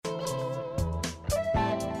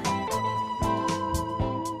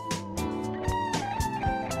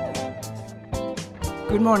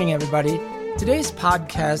Good morning, everybody. Today's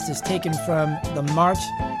podcast is taken from the March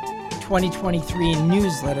 2023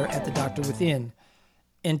 newsletter at The Doctor Within,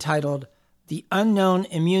 entitled The Unknown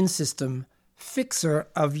Immune System, Fixer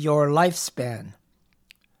of Your Lifespan.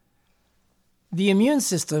 The immune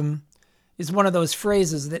system is one of those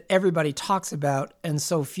phrases that everybody talks about and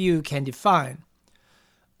so few can define.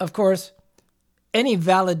 Of course, any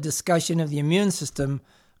valid discussion of the immune system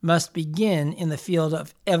must begin in the field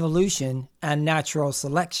of evolution and natural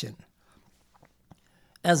selection.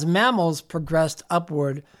 As mammals progressed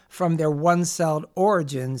upward from their one-celled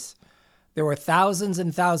origins, there were thousands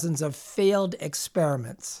and thousands of failed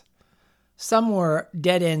experiments. Some were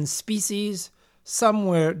dead-end species, some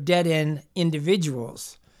were dead-end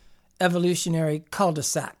individuals, evolutionary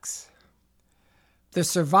cul-de-sacs. The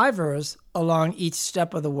survivors along each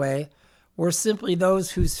step of the way were simply those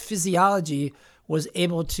whose physiology was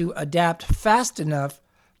able to adapt fast enough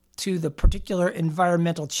to the particular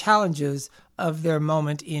environmental challenges of their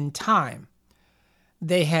moment in time.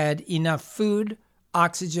 They had enough food,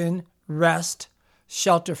 oxygen, rest,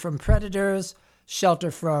 shelter from predators,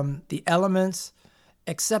 shelter from the elements,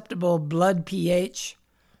 acceptable blood pH,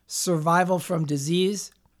 survival from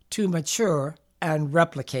disease to mature and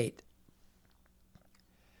replicate.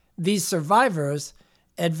 These survivors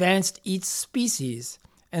advanced each species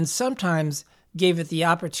and sometimes gave it the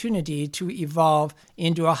opportunity to evolve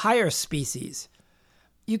into a higher species.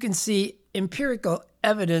 You can see empirical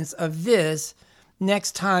evidence of this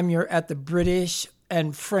next time you're at the British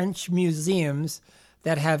and French museums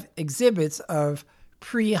that have exhibits of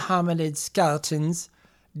pre-hominid skeletons,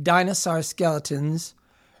 dinosaur skeletons,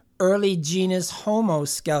 early genus Homo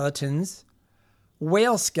skeletons,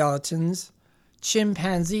 whale skeletons,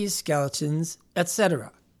 chimpanzee skeletons,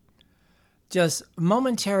 etc. Just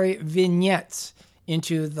momentary vignettes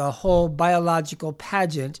into the whole biological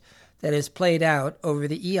pageant that is played out over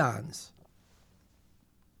the eons.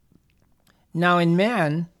 Now in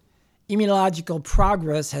man, immunological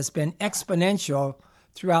progress has been exponential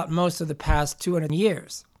throughout most of the past 200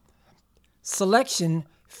 years. Selection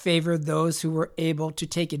favored those who were able to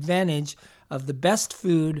take advantage of the best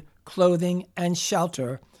food, clothing, and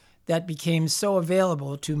shelter that became so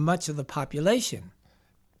available to much of the population.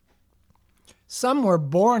 Some were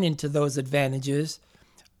born into those advantages,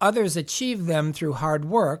 others achieved them through hard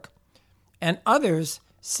work, and others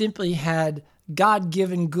simply had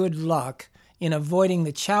God-given good luck in avoiding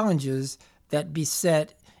the challenges that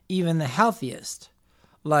beset even the healthiest,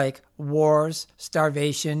 like wars,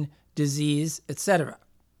 starvation, disease, etc.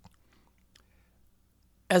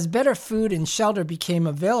 As better food and shelter became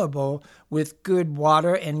available with good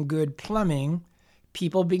water and good plumbing,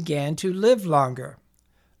 people began to live longer.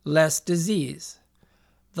 Less disease.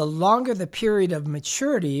 The longer the period of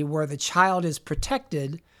maturity where the child is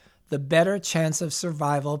protected, the better chance of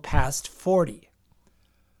survival past 40.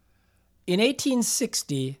 In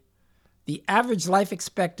 1860, the average life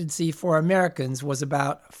expectancy for Americans was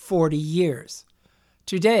about 40 years.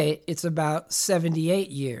 Today, it's about 78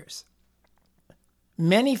 years.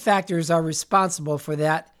 Many factors are responsible for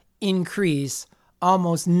that increase,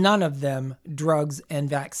 almost none of them drugs and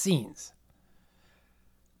vaccines.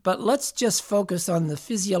 But let's just focus on the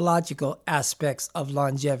physiological aspects of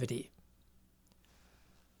longevity.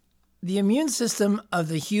 The immune system of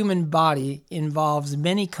the human body involves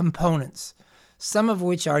many components, some of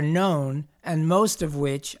which are known and most of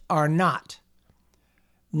which are not.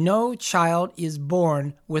 No child is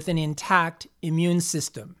born with an intact immune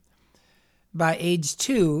system. By age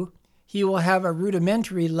 2, he will have a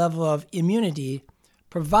rudimentary level of immunity,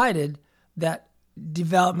 provided that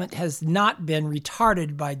development has not been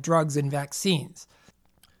retarded by drugs and vaccines.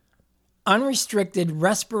 Unrestricted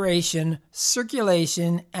respiration,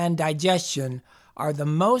 circulation, and digestion are the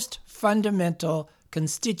most fundamental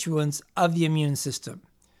constituents of the immune system.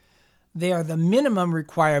 They are the minimum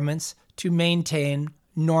requirements to maintain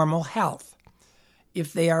normal health.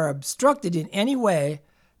 If they are obstructed in any way,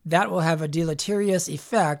 that will have a deleterious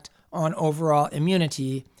effect on overall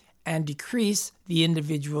immunity and decrease the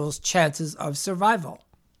individual's chances of survival.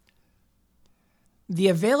 The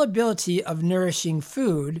availability of nourishing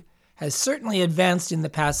food has certainly advanced in the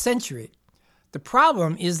past century. The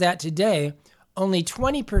problem is that today, only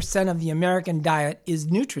 20% of the American diet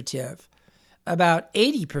is nutritive. About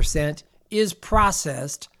 80% is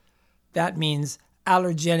processed. That means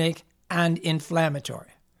allergenic and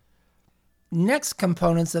inflammatory. Next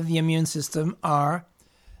components of the immune system are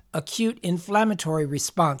acute inflammatory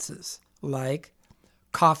responses like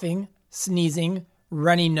coughing, sneezing,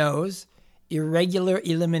 runny nose, irregular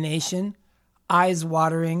elimination, eyes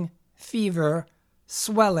watering, fever,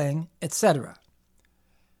 swelling, etc.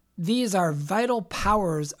 These are vital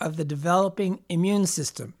powers of the developing immune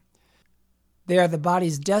system. They are the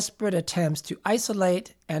body's desperate attempts to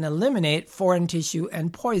isolate and eliminate foreign tissue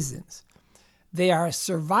and poisons. They are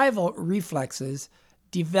survival reflexes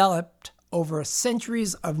developed over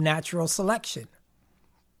centuries of natural selection.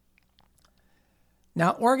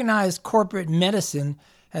 Now, organized corporate medicine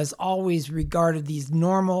has always regarded these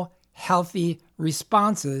normal, healthy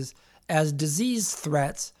responses as disease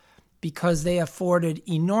threats because they afforded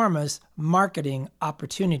enormous marketing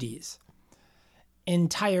opportunities.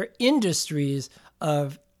 Entire industries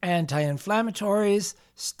of anti-inflammatories,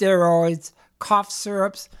 steroids, cough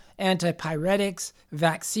syrups, antipyretics,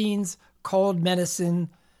 vaccines, cold medicine,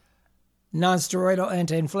 nonsteroidal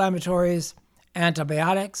anti-inflammatories,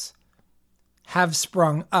 antibiotics have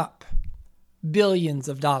sprung up. Billions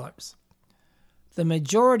of dollars. The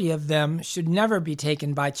majority of them should never be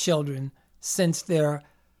taken by children since they're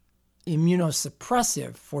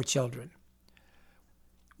immunosuppressive for children,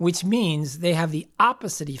 which means they have the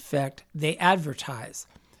opposite effect they advertise.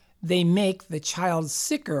 They make the child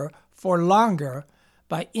sicker for longer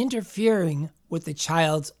by interfering with the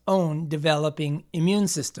child's own developing immune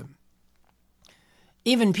system.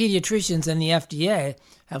 Even pediatricians and the FDA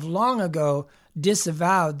have long ago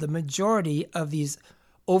disavowed the majority of these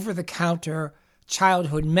over-the-counter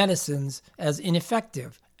childhood medicines as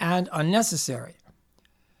ineffective and unnecessary.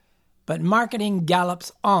 But marketing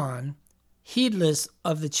gallops on, heedless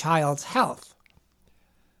of the child's health.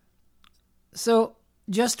 So,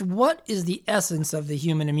 just what is the essence of the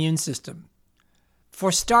human immune system?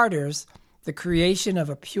 For starters, the creation of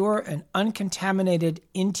a pure and uncontaminated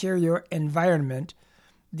interior environment,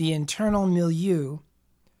 the internal milieu,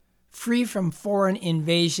 free from foreign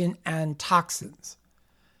invasion and toxins,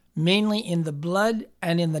 mainly in the blood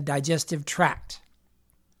and in the digestive tract.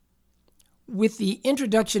 With the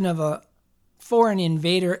introduction of a foreign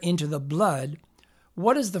invader into the blood,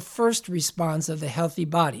 what is the first response of the healthy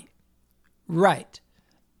body? Right,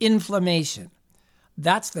 inflammation.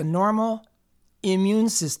 That's the normal immune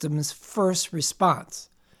system's first response.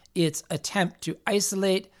 Its attempt to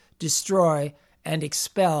isolate, destroy, and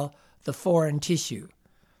expel the foreign tissue.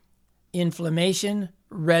 Inflammation,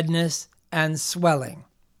 redness, and swelling.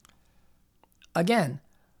 Again,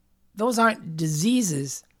 those aren't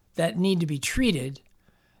diseases that need to be treated.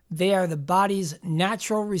 They are the body's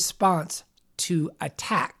natural response to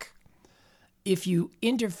attack. If you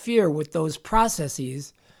interfere with those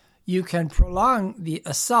processes, you can prolong the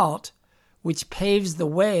assault, which paves the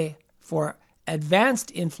way for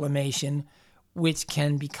advanced inflammation, which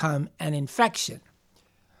can become an infection.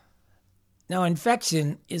 Now,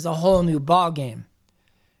 infection is a whole new ballgame.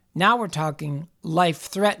 Now we're talking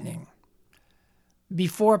life-threatening.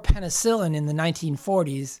 Before penicillin in the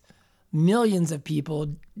 1940s, millions of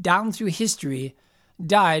people down through history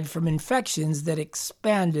died from infections that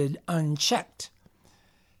expanded unchecked.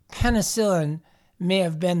 Penicillin may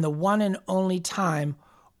have been the one and only time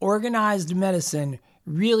organized medicine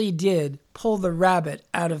really did pull the rabbit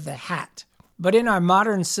out of the hat. But in our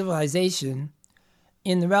modern civilization,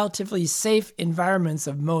 in the relatively safe environments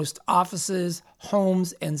of most offices,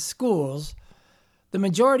 homes, and schools, the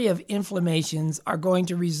majority of inflammations are going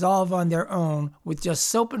to resolve on their own with just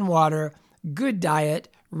soap and water, good diet,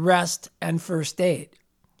 rest, and first aid.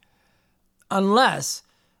 Unless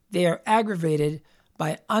they are aggravated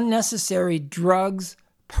by unnecessary drugs,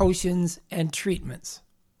 potions, and treatments.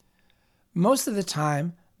 Most of the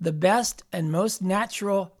time, the best and most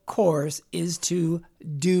natural course is to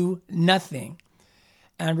do nothing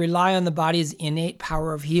and rely on the body's innate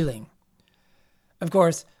power of healing. Of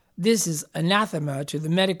course, this is anathema to the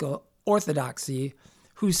medical orthodoxy,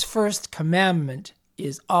 whose first commandment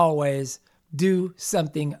is always do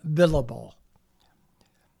something billable.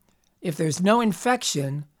 If there's no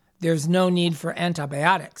infection, there's no need for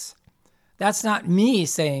antibiotics. That's not me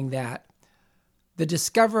saying that. The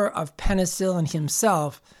discoverer of penicillin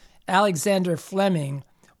himself, Alexander Fleming,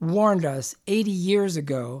 warned us 80 years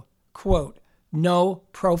ago, quote, no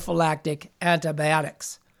prophylactic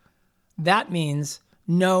antibiotics. That means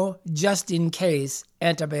no just-in-case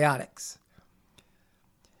antibiotics.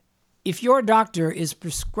 If your doctor is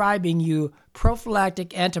prescribing you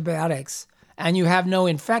prophylactic antibiotics and you have no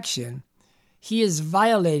infection, he is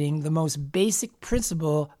violating the most basic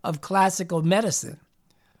principle of classical medicine.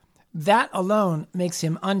 That alone makes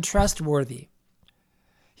him untrustworthy.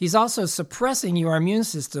 He's also suppressing your immune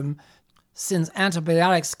system, since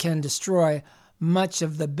antibiotics can destroy much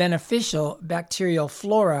of the beneficial bacterial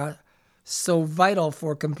flora so vital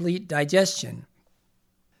for complete digestion.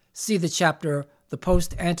 See the chapter, The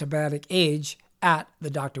Post-Antibiotic Age, at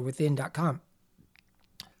thedoctorwithin.com.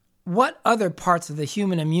 What other parts of the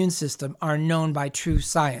human immune system are known by true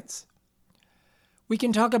science? We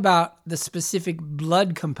can talk about the specific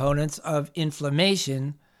blood components of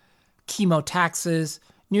inflammation, chemotaxis,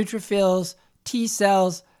 neutrophils, T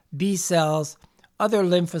cells, B cells, other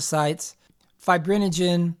lymphocytes,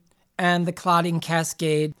 fibrinogen, and the clotting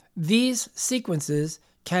cascade. These sequences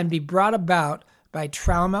can be brought about by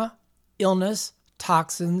trauma, illness,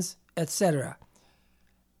 toxins, etc.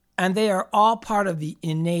 And they are all part of the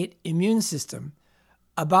innate immune system,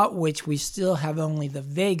 about which we still have only the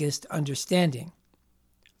vaguest understanding.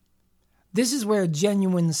 This is where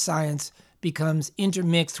genuine science becomes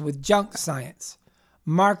intermixed with junk science.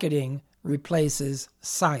 Marketing replaces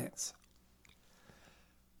science.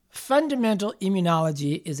 Fundamental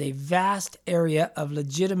immunology is a vast area of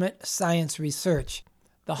legitimate science research,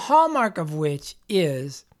 the hallmark of which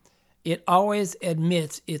is it always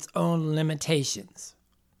admits its own limitations.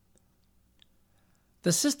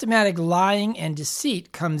 The systematic lying and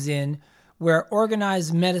deceit comes in where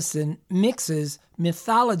organized medicine mixes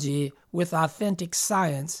mythology with authentic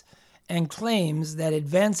science and claims that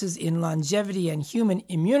advances in longevity and human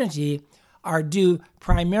immunity are due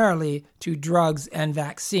primarily to drugs and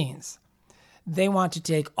vaccines. They want to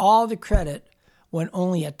take all the credit when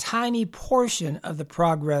only a tiny portion of the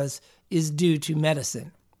progress is due to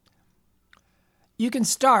medicine. You can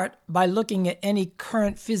start by looking at any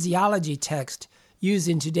current physiology text used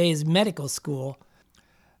in today's medical school.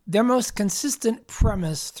 Their most consistent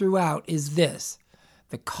premise throughout is this: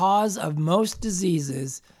 the cause of most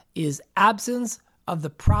diseases is absence of the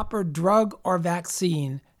proper drug or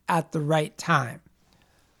vaccine at the right time.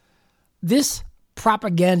 This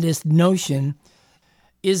propagandist notion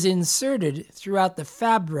is inserted throughout the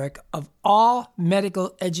fabric of all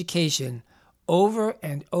medical education over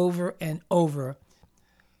and over and over.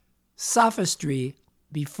 Sophistry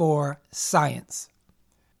before science.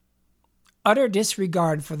 Utter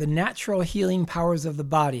disregard for the natural healing powers of the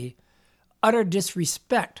body, utter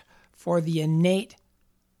disrespect for the innate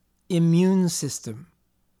immune system,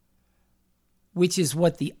 which is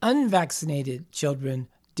what the unvaccinated children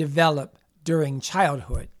develop during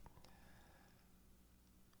childhood.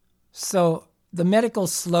 So the medical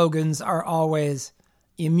slogans are always,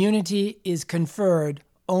 immunity is conferred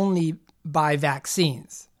only by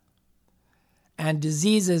vaccines, and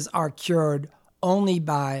diseases are cured only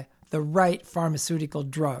by the right pharmaceutical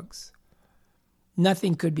drugs.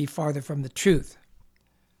 Nothing could be farther from the truth.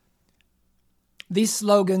 These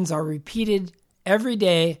slogans are repeated every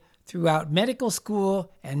day throughout medical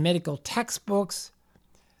school and medical textbooks.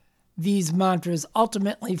 These mantras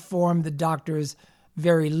ultimately form the doctor's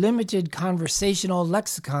very limited conversational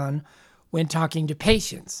lexicon when talking to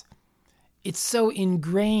patients. It's so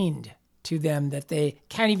ingrained to them that they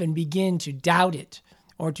can't even begin to doubt it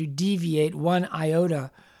or to deviate one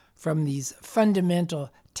iota from these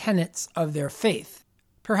fundamental tenets of their faith.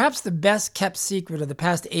 Perhaps the best kept secret of the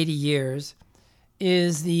past 80 years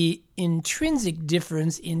is the intrinsic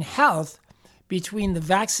difference in health between the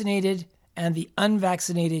vaccinated and the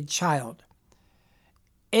unvaccinated child.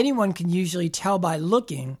 Anyone can usually tell by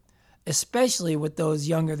looking, especially with those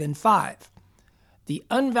younger than 5. The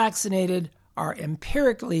unvaccinated are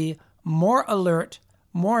empirically more alert,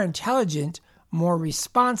 more intelligent, more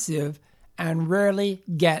responsive, and rarely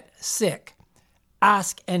get sick.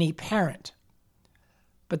 Ask any parent.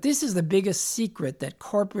 But this is the biggest secret that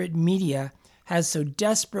corporate media has so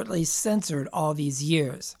desperately censored all these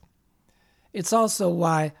years. It's also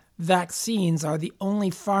why vaccines are the only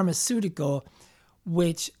pharmaceutical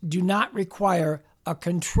which do not require a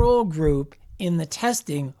control group in the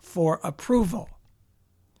testing for approval.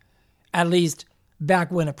 At least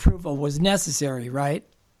back when approval was necessary, right?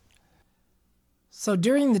 So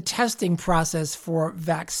during the testing process for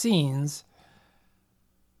vaccines,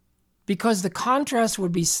 because the contrast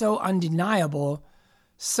would be so undeniable,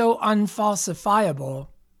 so unfalsifiable,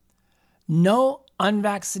 no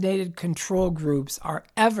unvaccinated control groups are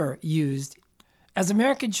ever used. As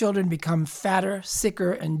American children become fatter,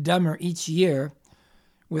 sicker, and dumber each year,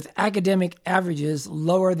 with academic averages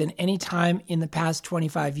lower than any time in the past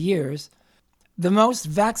 25 years, the most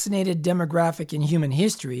vaccinated demographic in human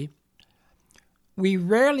history, we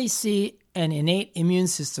rarely see an innate immune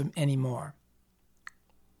system anymore.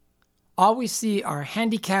 All we see are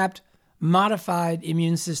handicapped, modified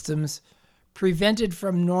immune systems prevented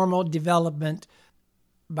from normal development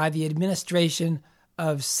by the administration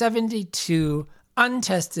of 72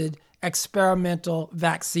 untested experimental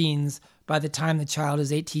vaccines by the time the child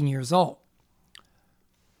is 18 years old.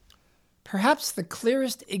 Perhaps the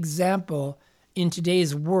clearest example in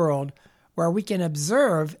today's world where we can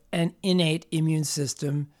observe an innate immune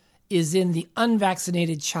system is in the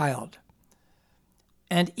unvaccinated child.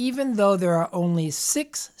 And even though there are only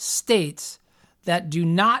 6 states that do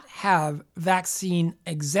not have vaccine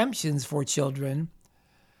exemptions for children,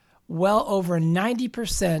 well over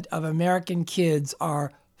 90% of American kids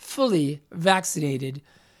are fully vaccinated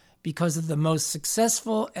because of the most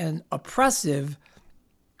successful and oppressive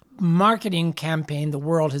marketing campaign the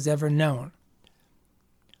world has ever known.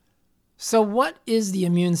 So what is the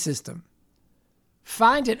immune system?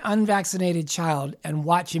 Find an unvaccinated child and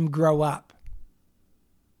watch him grow up.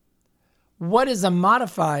 What is a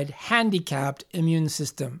modified, handicapped immune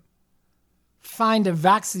system? Find a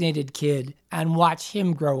vaccinated kid and watch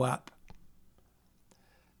him grow up.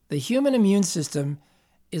 The human immune system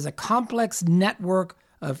is a complex network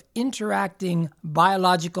of interacting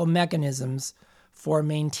biological mechanisms for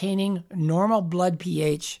maintaining normal blood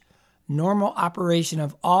pH, normal operation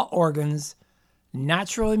of all organs,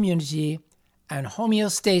 natural immunity, and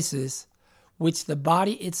homeostasis, which the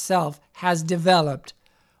body itself has developed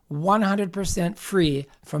 100% free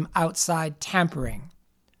from outside tampering.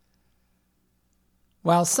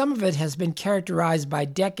 While some of it has been characterized by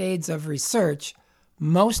decades of research,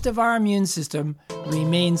 most of our immune system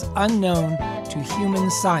remains unknown to human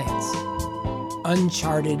science,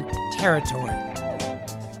 uncharted territory.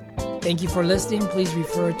 Thank you for listening. Please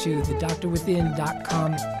refer to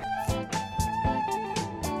thedoctorwithin.com